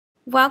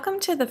Welcome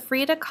to the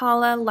Frida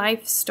Kahlo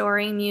Life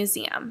Story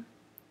Museum.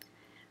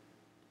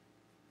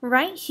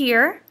 Right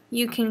here,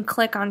 you can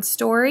click on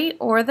Story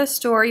or the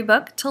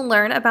Storybook to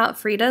learn about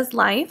Frida's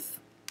life.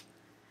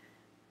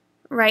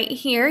 Right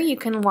here, you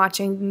can watch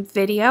a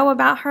video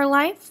about her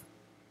life.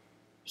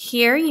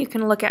 Here, you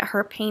can look at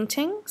her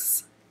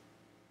paintings.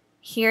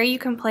 Here, you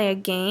can play a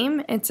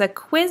game. It's a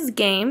quiz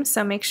game,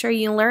 so make sure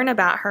you learn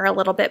about her a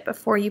little bit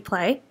before you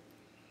play.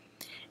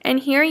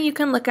 And here, you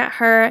can look at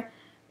her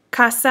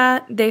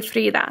Casa de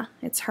Frida.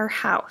 It's her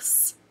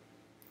house.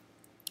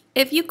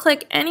 If you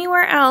click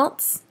anywhere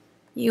else,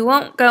 you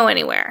won't go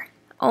anywhere.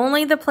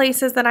 Only the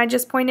places that I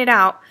just pointed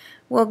out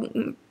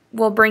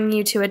will bring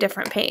you to a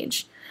different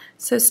page.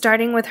 So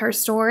starting with her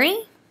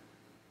story,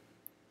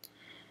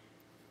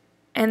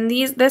 and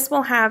this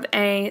will have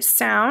a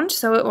sound,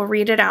 so it will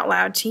read it out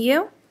loud to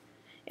you.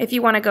 If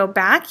you want to go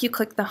back, you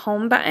click the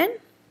home button,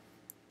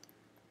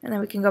 and then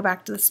we can go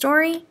back to the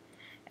story.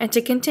 And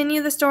to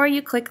continue the story,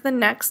 you click the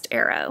next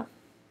arrow.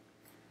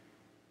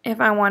 If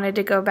I wanted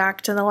to go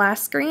back to the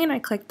last screen, I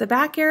click the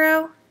back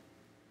arrow,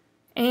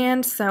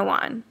 and so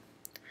on.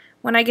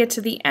 When I get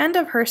to the end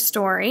of her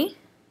story,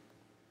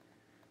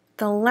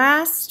 the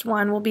last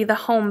one will be the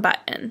home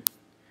button.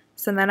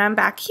 So then I'm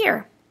back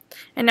here.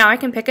 And now I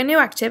can pick a new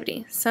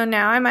activity. So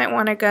now I might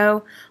want to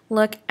go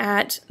look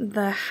at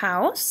the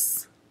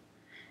house.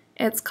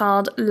 It's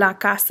called La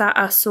Casa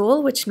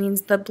Azul, which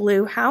means the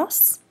blue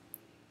house.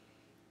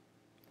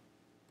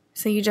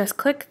 So you just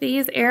click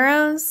these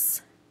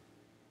arrows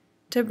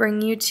to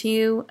bring you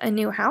to a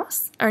new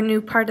house, or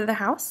new part of the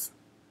house.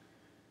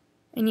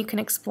 And you can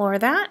explore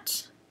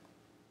that.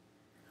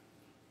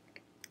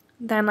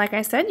 Then, like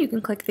I said, you can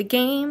click the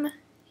game,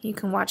 you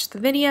can watch the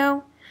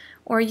video,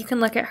 or you can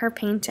look at her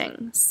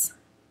paintings.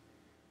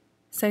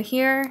 So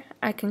here,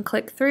 I can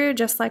click through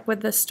just like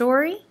with the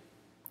story.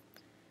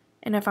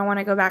 And if I want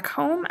to go back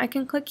home, I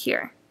can click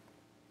here.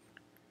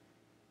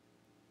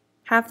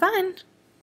 Have fun!